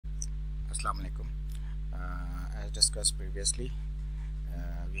Assalamu alaikum. As discussed previously,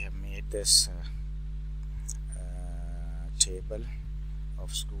 we have made this table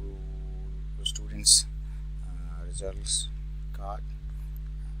of students results card,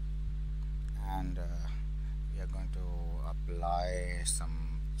 and we are going to apply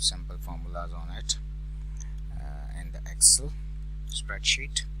some simple formulas on it in the Excel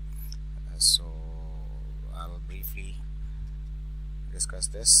spreadsheet. So I will briefly discuss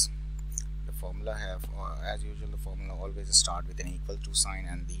this. The formula have, as usual, the formula always start with an equal to sign,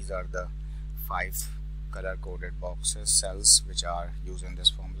 and these are the 5 color coded boxes, cells, which are used in this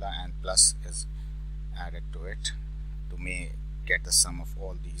formula, and plus is added to it to get the sum of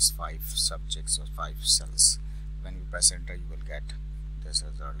all these 5 subjects or 5 cells. When you press enter, you will get this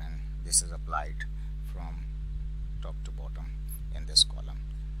result, and this is applied from top to bottom in this column.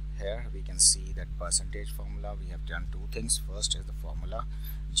 Here we can see that percentage formula. We have done 2 things. First is the formula.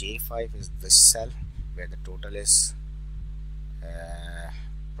 J5 is this cell where the total is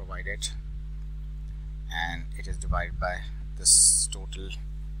provided, and it is divided by this total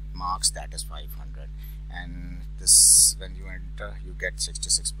marks, that is 500, and this, when you enter, you get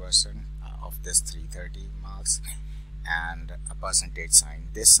 66% of this 330 marks and a percentage sign.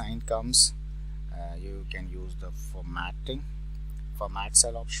 This sign comes, you can use the format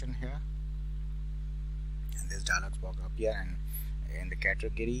cell option here, and this dialog box up here, and in the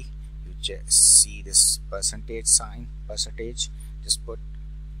category you just see this percentage sign, just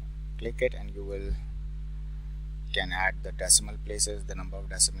click it, and you can add the decimal places, the number of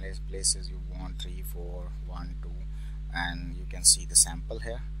decimal places you want, 3, 4, 1, 2, and you can see the sample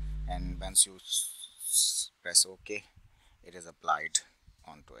here, and once you press OK, it is applied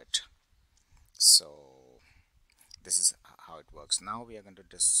onto it. So this is how it works. Now we are going to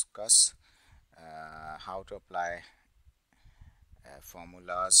discuss how to apply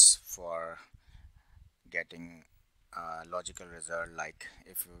formulas for getting a logical result. Like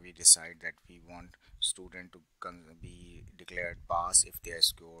if we decide that we want student to be declared pass if they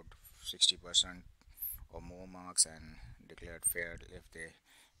scored 60% or more marks, and declared fail if they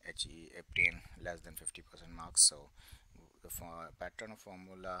obtain less than 50% marks. So the pattern of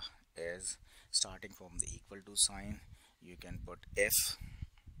formula is starting from the equal to sign. You can put if,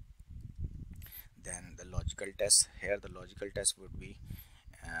 then the logical test. Here the logical test would be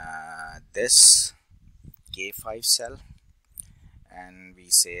this K5 cell, and we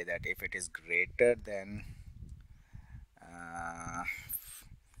say that if it is greater than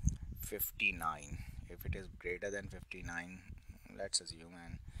 59, if it is greater than 59, let's assume,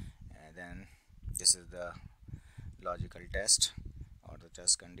 and then this is the logical test or the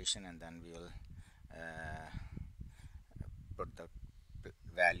test condition, and then we will put the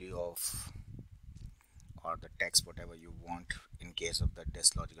value of, or the text, whatever you want in case of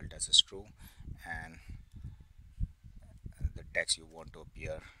this logical test is true, and the text you want to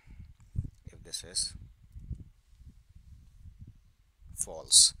appear if this is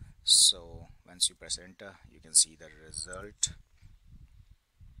false. So once you press enter, you can see the result.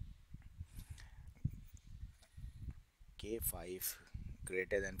 K5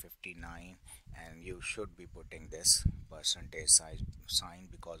 greater than 59, and you should be putting this percentage sign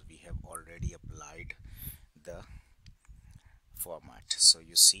because we have already applied the format. So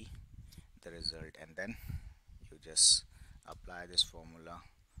you see the result, and then you just apply this formula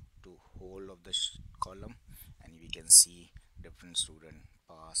to whole of the column, and we can see different student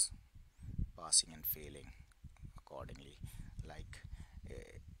passing and failing accordingly. Like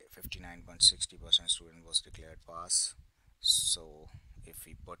 59.60% student was declared pass. So if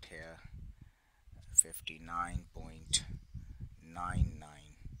we put here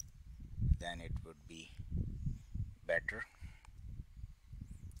 59.99, then it would be better.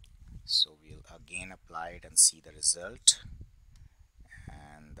 So we'll again apply it and see the result,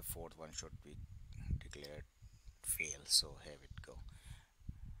 and the 4th one should be declared fail. So here it go.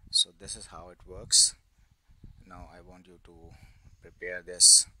 So this is how it works. Now I want you to prepare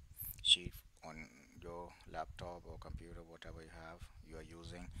this sheet on your laptop or computer, whatever you are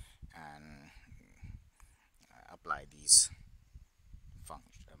using, and apply these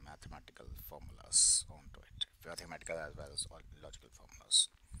mathematical formulas onto it, mathematical as well as logical formulas.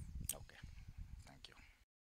 Okay.